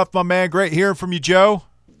 good stuff, my man. Great hearing from you, Joe.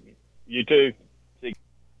 You too.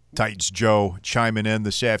 Titans Joe chiming in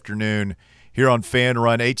this afternoon here on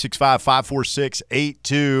Fanrun.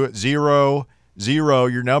 865-546-8200.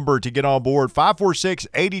 Your number to get on board,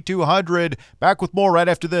 546-8200. Back with more right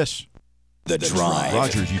after this. The Drive.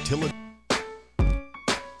 Rogers Utility.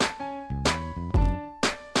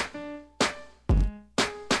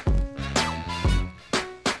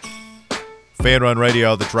 Fanrun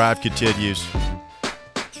Radio, The Drive continues.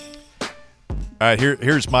 All right,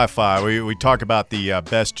 here's my five. We talk about the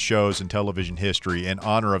best shows in television history in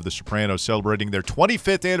honor of The Sopranos celebrating their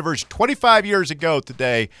 25th anniversary, 25 years ago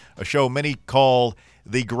today, a show many call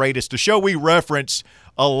the greatest, a show we reference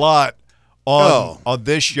a lot on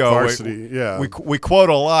this show. Varsity, yeah. We quote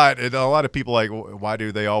a lot, and a lot of people are like, why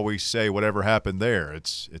do they always say whatever happened there?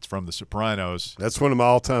 It's from The Sopranos. That's one of my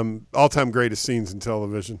all-time greatest scenes in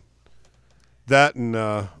television. That and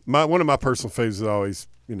one of my personal favorites is always,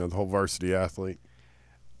 the whole varsity athlete.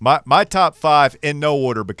 My top 5 in no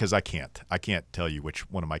order because I can't tell you which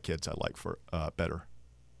one of my kids I like for better.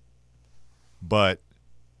 But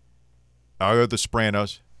I'll go The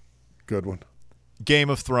Sopranos. Good one. Game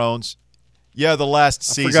of Thrones. Yeah, the last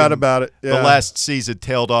season. I forgot about it. Yeah. The last season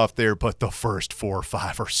tailed off there, but the first 4 or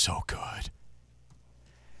 5 are so good.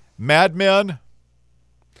 Mad Men.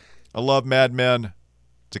 I love Mad Men.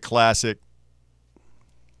 It's a classic.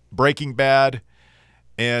 Breaking Bad.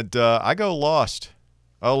 And I go Lost.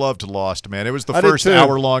 I loved Lost, man. It was the first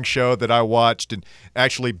hour-long show that I watched and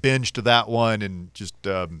actually binged that one and just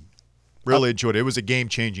really enjoyed it. It was a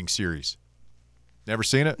game-changing series. Never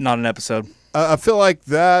seen it? Not an episode. I feel like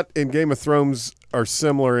that and Game of Thrones are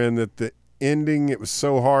similar in that the ending, it was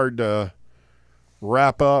so hard to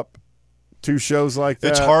wrap up 2 shows like that.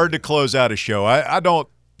 It's hard to close out a show. I don't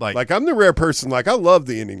like. Like I'm the rare person. Like I love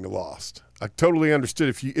the ending to Lost. I totally understood.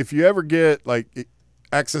 If you ever get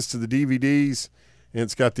access to the DVDs and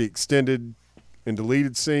it's got the extended and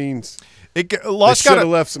deleted scenes, Lost should have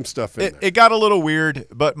left some stuff in there. It got a little weird,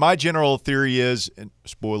 but my general theory is, and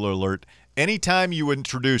spoiler alert, anytime you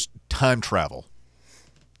introduce time travel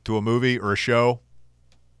to a movie or a show,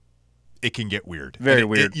 it can get weird. Very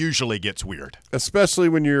weird. It usually gets weird. Especially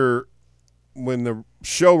when the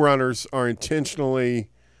showrunners are intentionally,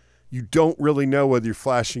 you don't really know whether you're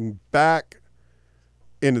flashing back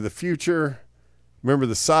into the future. Remember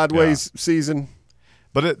the Sideways season?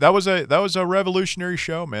 But that was a revolutionary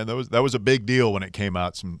show, man. That was a big deal when it came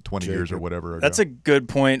out some 20 years or whatever ago. That's a good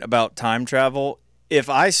point about time travel. If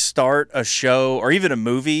I start a show or even a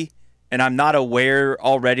movie and I'm not aware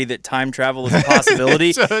already that time travel is a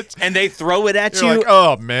possibility and they throw it at you, like,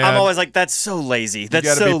 oh man, I'm always like, that's so lazy.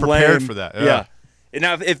 That's so lame. You got to be prepared for that. Yeah. And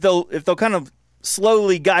now if they'll kind of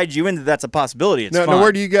slowly guide you into that's a possibility, it's fine. Now,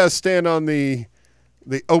 where do you guys stand on the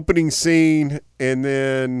opening scene and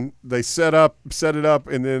then they set it up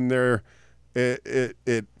and then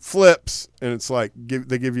it flips and it's like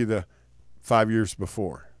they give you the 5 years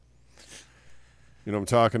before. You know what I'm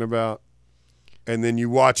talking about? And then you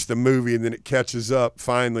watch the movie and then it catches up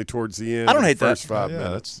finally towards the end. I don't hate the first that. 5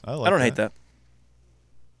 minutes. I don't hate that.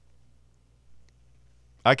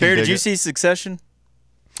 Barry, did you see Succession?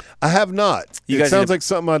 I have not. It sounds like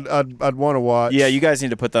something I'd want to watch. Yeah, you guys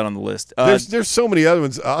need to put that on the list. There's so many other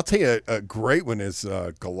ones. I'll tell you a great one is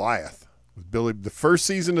Goliath with Billy. The first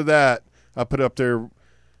season of that I put up there.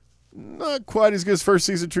 Not quite as good as first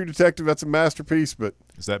season True Detective. That's a masterpiece, but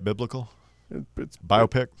is that biblical? It's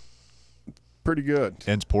biopic. Pretty good.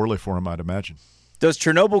 Ends poorly for him, I'd imagine. Does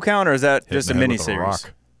Chernobyl count, or is that just a miniseries?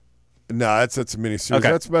 No, that's a miniseries.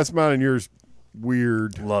 Okay. That's mine and yours.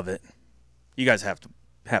 Weird. Love it. You guys have to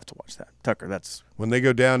watch that, Tucker. That's when they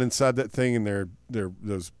go down inside that thing and they're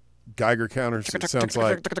those Geiger counters.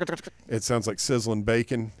 It sounds like sizzling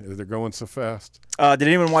bacon. They're going so fast. Did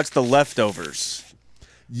anyone watch The Leftovers?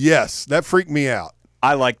 Yes, that freaked me out.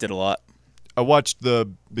 I liked it a lot. I watched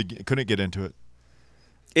couldn't get into it.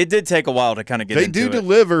 It did take a while to kind of get into it. They do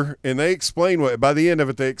deliver, and they explain by the end of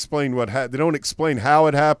it, they explain what happened. They don't explain how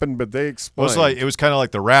it happened, but they explain. Well, it was kind of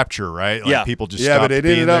like the Rapture, right? Like people just but it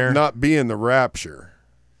ended up there. not being the Rapture.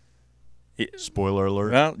 Spoiler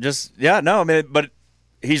alert. Well, but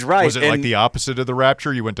he's right. Was it like the opposite of the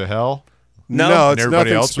Rapture? You went to hell? No, and it's everybody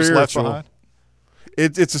nothing else spiritual. was left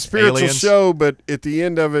behind? It's a spiritual Aliens? show, but at the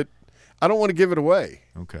end of it, I don't want to give it away.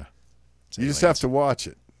 Okay. You just have to watch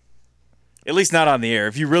it. At least not on the air.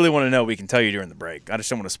 If you really want to know, we can tell you during the break. I just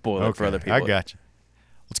don't want to spoil it for other people. I got you.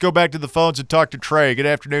 Let's go back to the phones and talk to Trey. Good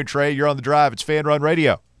afternoon, Trey. You're on the drive. It's Fanrun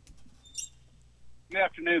Radio. Good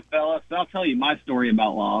afternoon, fellas. I'll tell you my story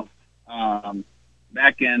about Lost.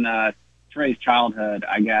 Back in Trey's childhood,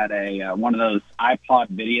 I got one of those iPod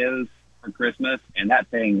videos for Christmas, and that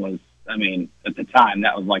thing was, at the time,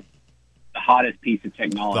 that was like the hottest piece of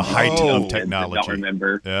technology. The height of technology. I don't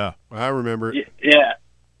remember. Yeah. I remember it. Yeah.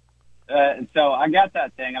 And so I got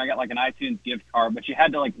that thing, and I got like an iTunes gift card, but you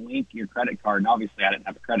had to like link your credit card, and obviously I didn't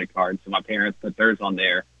have a credit card, so my parents put theirs on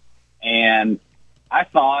there. And I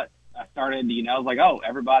saw it. I started, I was like, oh,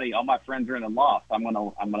 all my friends are in the Lost. I'm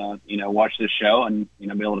gonna, watch this show and, be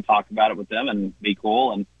able to talk about it with them and be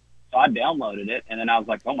cool. And so I downloaded it, and then I was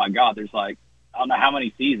like, oh my God, there's like, I don't know how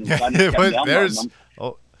many seasons. So I just kept downloading them.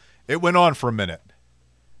 Oh, it went on for a minute.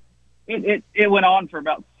 It went on for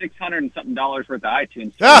about $600 and something worth of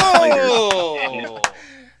iTunes. Oh,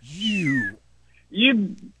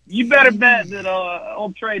 you better bet that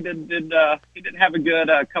old Trey did he didn't have a good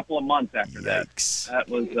couple of months after that. Yikes. That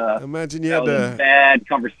was imagine you that had was a bad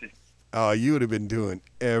conversation. Oh, you would have been doing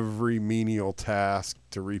every menial task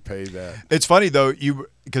to repay that. It's funny though,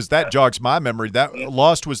 because that jogs my memory. That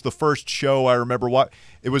Lost was the first show I remember.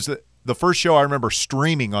 It was the first show I remember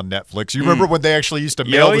streaming on Netflix. You remember when they actually used to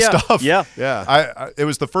mail the stuff? Yeah. It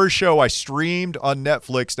was the first show I streamed on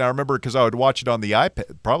Netflix. And I remember because I would watch it on the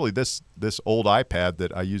iPad, probably this old iPad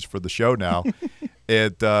that I use for the show now.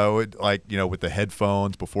 It would, with the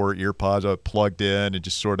headphones before earpods, I plugged in and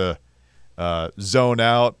just sort of zone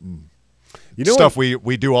out and stuff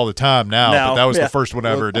we do all the time now. But that was the first one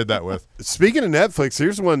I ever did that with. Speaking of Netflix,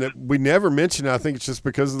 here's one that we never mentioned. I think it's just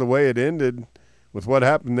because of the way it ended with what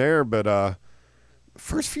happened there. But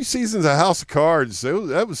first few seasons of House of Cards,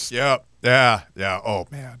 that was Yeah. Oh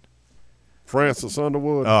man, Francis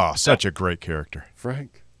Underwood. Oh, such a great character,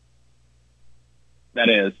 Frank. That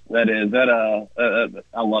is.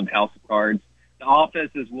 I love House of Cards. The Office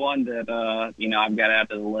is one that I've got out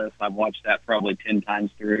to the list. I've watched that probably 10 times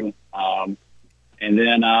through. And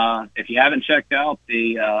then if you haven't checked out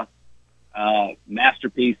the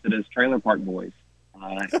masterpiece that is Trailer Park Boys,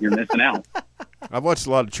 you're missing out. I've watched a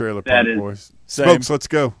lot of Trailer Park Boys. Same. Smokes, let's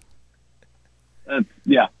go.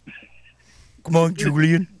 Yeah. Come on,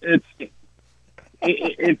 Julian.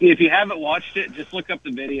 If you haven't watched it, just look up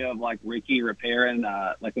the video of like Ricky repairing,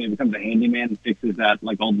 when he becomes a handyman and fixes that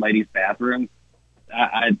old lady's bathroom.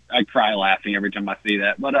 I cry laughing every time I see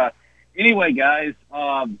that. But anyway, guys,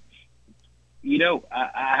 I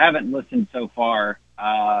haven't listened so far.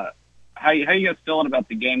 How you guys feeling about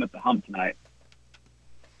the game at the Hump tonight?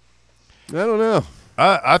 I don't know.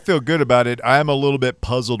 I feel good about it. I am a little bit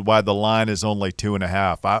puzzled why the line is only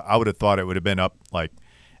 2.5. I would have thought it would have been up like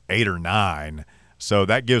 8 or 9. So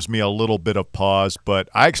that gives me a little bit of pause, but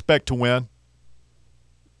I expect to win.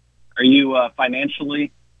 Are you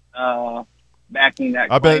financially backing that?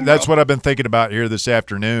 That's what I've been thinking about here this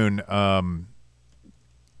afternoon. I'll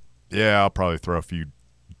probably throw a few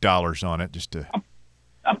dollars on it just to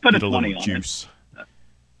I put get a 20 on juice. It.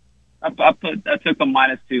 I took a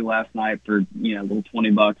 -2 last night for a little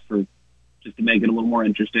 $20 for just to make it a little more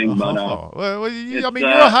interesting. But you're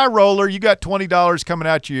a high roller. You got $20 coming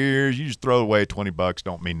out your ears. You just throw away $20.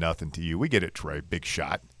 Don't mean nothing to you. We get it, Trey. Big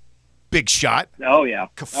shot. Oh yeah,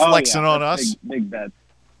 flexing on us. Big bets.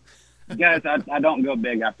 Guys, I don't go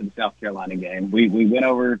big after the South Carolina game. We went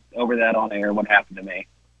over that on air. What happened to me?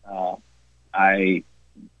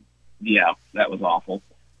 That was awful.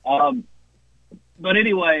 But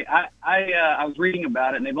anyway, I was reading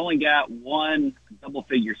about it, and they've only got one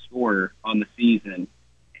double-figure scorer on the season,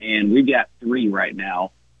 and we've got 3 right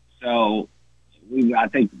now. So I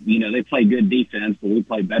think they play good defense, but we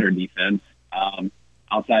play better defense.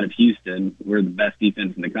 Outside of Houston, we're the best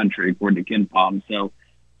defense in the country according to Ken Palm. So,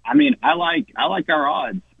 I like our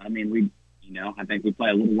odds. I think we play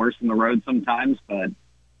a little worse on the road sometimes, but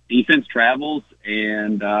defense travels,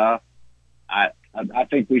 and I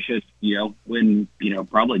think we should, win,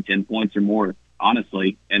 probably 10 points or more,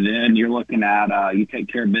 honestly. And then you're looking at you take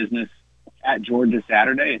care of business at Georgia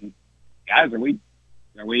Saturday. And guys, are we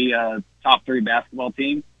top 3 basketball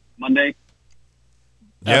team Monday?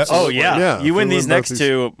 Yes. Oh yeah. You win these next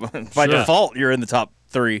 2 by default. You're in the top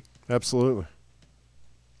 3. Absolutely.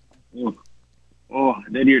 Oh,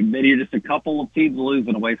 then you're just a couple of teams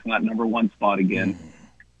losing away from that number 1 spot again.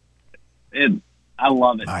 I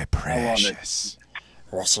love it. My precious.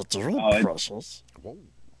 Precious.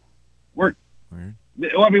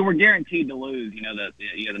 We're guaranteed to lose.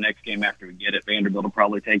 The next game after we get it, Vanderbilt will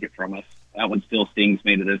probably take it from us. That one still stings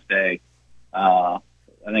me to this day. I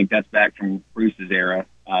think that's back from Bruce's era.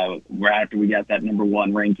 Right after we got that number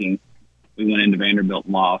 1 ranking, we went into Vanderbilt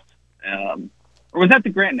and lost. Or was that the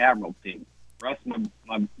Grant and Admiral team? Russ,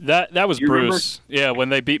 that was Bruce. Remember? Yeah, when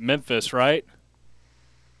they beat Memphis, right?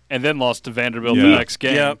 And then lost to Vanderbilt the next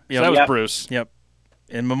game. Yep. So that was Bruce. Yep.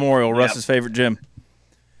 In Memorial, Russ's favorite gym.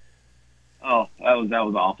 Oh, that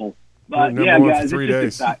was awful. But Number yeah, 1 guys, for 3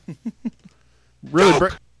 it's just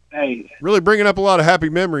days. Really bringing up a lot of happy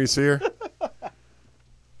memories here.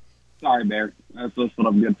 Sorry, Bear. That's what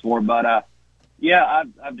I'm good for. But I'm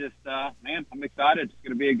just I'm excited. It's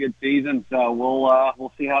going to be a good season. So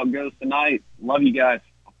we'll see how it goes tonight. Love you guys.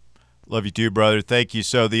 Love you too, brother. Thank you.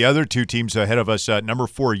 So the other 2 teams ahead of us, number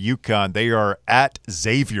 4 UConn, they are at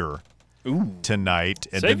Xavier tonight.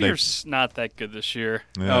 And Xavier's not that good this year.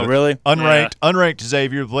 Oh, really? Unranked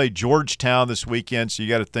Xavier play Georgetown this weekend, so you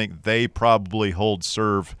got to think they probably hold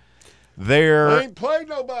serve there. I ain't played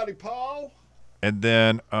nobody, Paul. And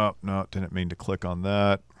then, didn't mean to click on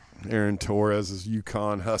that. Aaron Torres'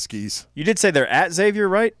 UConn Huskies. You did say they're at Xavier,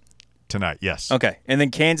 right? Tonight, yes. Okay. And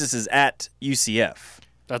then Kansas is at UCF.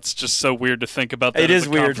 That's just so weird to think about. That It as is a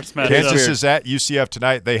weird. conference matchup. Kansas is at UCF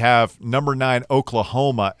tonight. They have number 9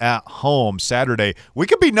 Oklahoma at home Saturday. We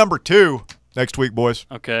could be number 2 next week, boys.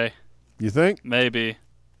 Okay, You think? maybe.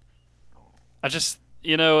 I just,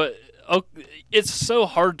 it's so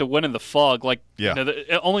hard to win in the fog. Like, Yeah.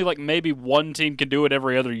 only like maybe one team can do it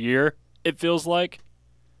every other year, it feels like.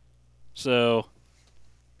 So,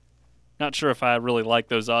 not sure if I really like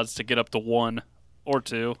those odds to get up to 1 or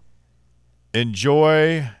 2.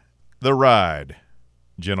 Enjoy the ride,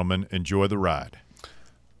 gentlemen. Enjoy the ride.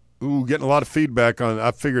 Ooh, getting a lot of feedback on.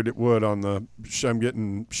 I figured it would on the. I'm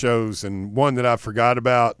getting shows, and one that I forgot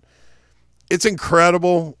about. It's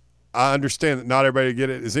incredible. I understand that not everybody get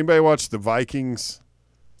it. Has anybody watched the Vikings?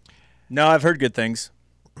 No, I've heard good things,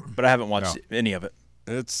 but I haven't watched any of it.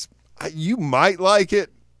 You might like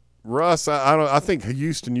it, Russ. I don't. I think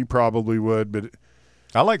Houston, you probably would, but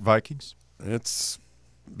I like Vikings.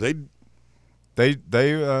 They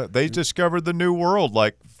discovered the new world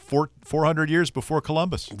like 400 years before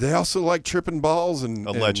Columbus. They also like tripping balls and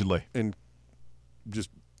Allegedly. and just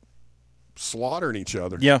slaughtering each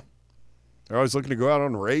other. Yeah. They're always looking to go out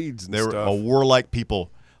on raids and They're stuff. a warlike people.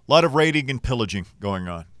 A lot of raiding and pillaging going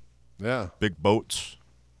on. Yeah. Big boats.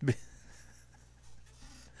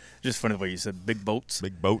 Just funny the way you said big boats.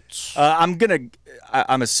 Big boats.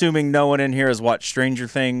 I'm assuming no one in here has watched Stranger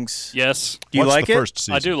Things. Yes. Do you Watched like the it? first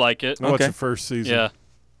season. I do like it. I watched Okay. the first season. Yeah.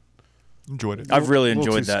 Enjoyed it. I've really A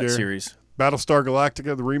little enjoyed too that scary. series. Battlestar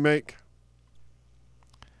Galactica, the remake.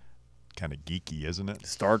 Kind of geeky, isn't it?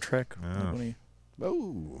 Star Trek. Yeah.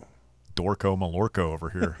 Oh. Dorco Malorco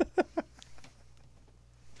over here.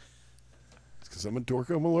 Because I'm a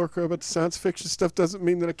dorko malorko about the science fiction stuff doesn't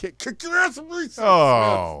mean that I can't kick your ass and research.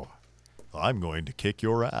 Oh. I'm going to kick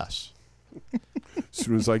your ass. As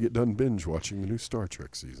soon as I get done binge watching the new Star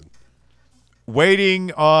Trek season.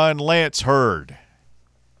 Waiting on Lance Hurd.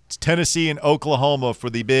 It's Tennessee and Oklahoma for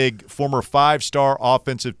the big former 5-star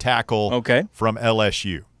offensive tackle from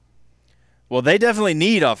LSU. Well, they definitely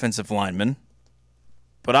need offensive linemen,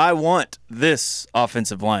 but I want this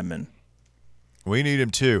offensive lineman. We need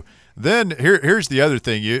him too. Then here's the other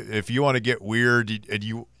thing. If you want to get weird and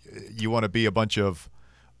you want to be a bunch of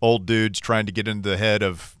old dudes trying to get into the head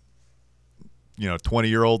of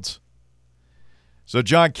 20-year-olds. So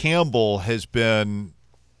John Campbell has been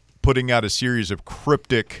putting out a series of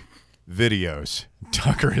cryptic videos.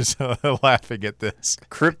 Tucker is laughing at this.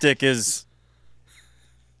 Cryptic is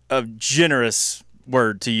a generous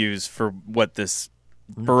word to use for what this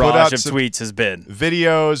barrage of tweets has been.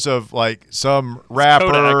 Videos of like some rapper,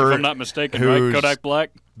 Kodak, if I'm not mistaken, right? Kodak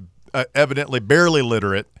Black, evidently barely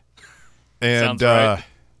literate, and Sounds right.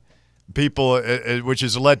 people, which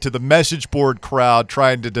has led to the message board crowd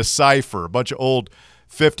trying to decipher a bunch of old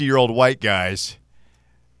 50-year-old white guys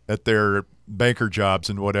at their banker jobs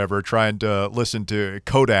and whatever, trying to listen to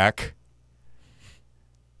Kodak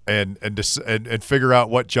and figure out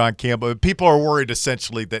what John Campbell. People are worried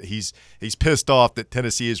essentially that he's pissed off that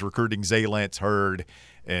Tennessee is recruiting Lance Hurd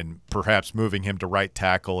and perhaps moving him to right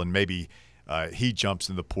tackle, and maybe he jumps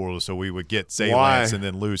in the portal so we would get Lance and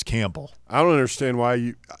then lose Campbell. I don't understand why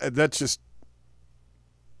you. That's just.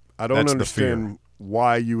 I don't understand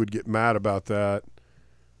why you would get mad about that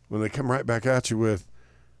when they come right back at you with,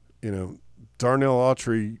 Darnell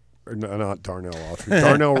Autry. Or no, not Darnell Autry.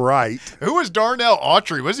 Darnell Wright. Who was Darnell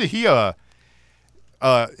Autry? Was he he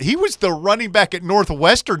was the running back at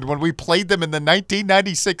Northwestern when we played them in the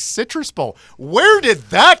 1996 Citrus Bowl. Where did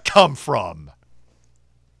that come from?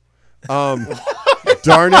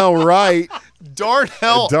 Darnell Wright.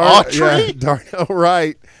 Darnell Autry? Yeah, Darnell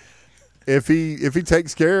Wright. If he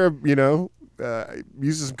takes care of,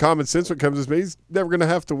 uses some common sense when it comes to me, he's never going to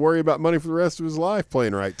have to worry about money for the rest of his life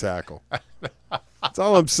playing right tackle. That's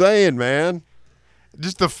all I'm saying, man.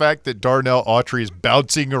 Just the fact that Darnell Autry is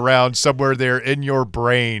bouncing around somewhere there in your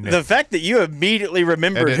brain. The fact that you immediately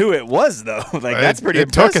remembered who it was, though, that's pretty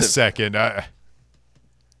impressive. It took a second.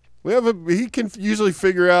 He can usually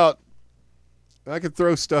figure out. I can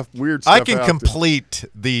throw weird stuff. I can complete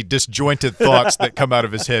the disjointed thoughts that come out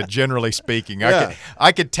of his head, generally speaking. Yeah.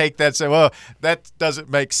 I could take that and say, well, that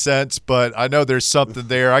doesn't make sense, but I know there's something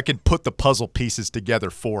there. I can put the puzzle pieces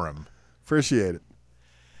together for him. Appreciate it.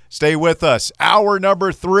 Stay with us. Hour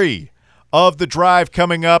number 3 of The Drive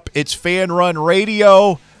coming up. It's Fanrun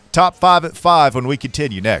Radio. Top 5 at 5 when we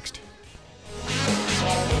continue next.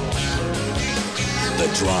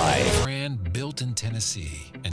 The Drive. Brand built in Tennessee.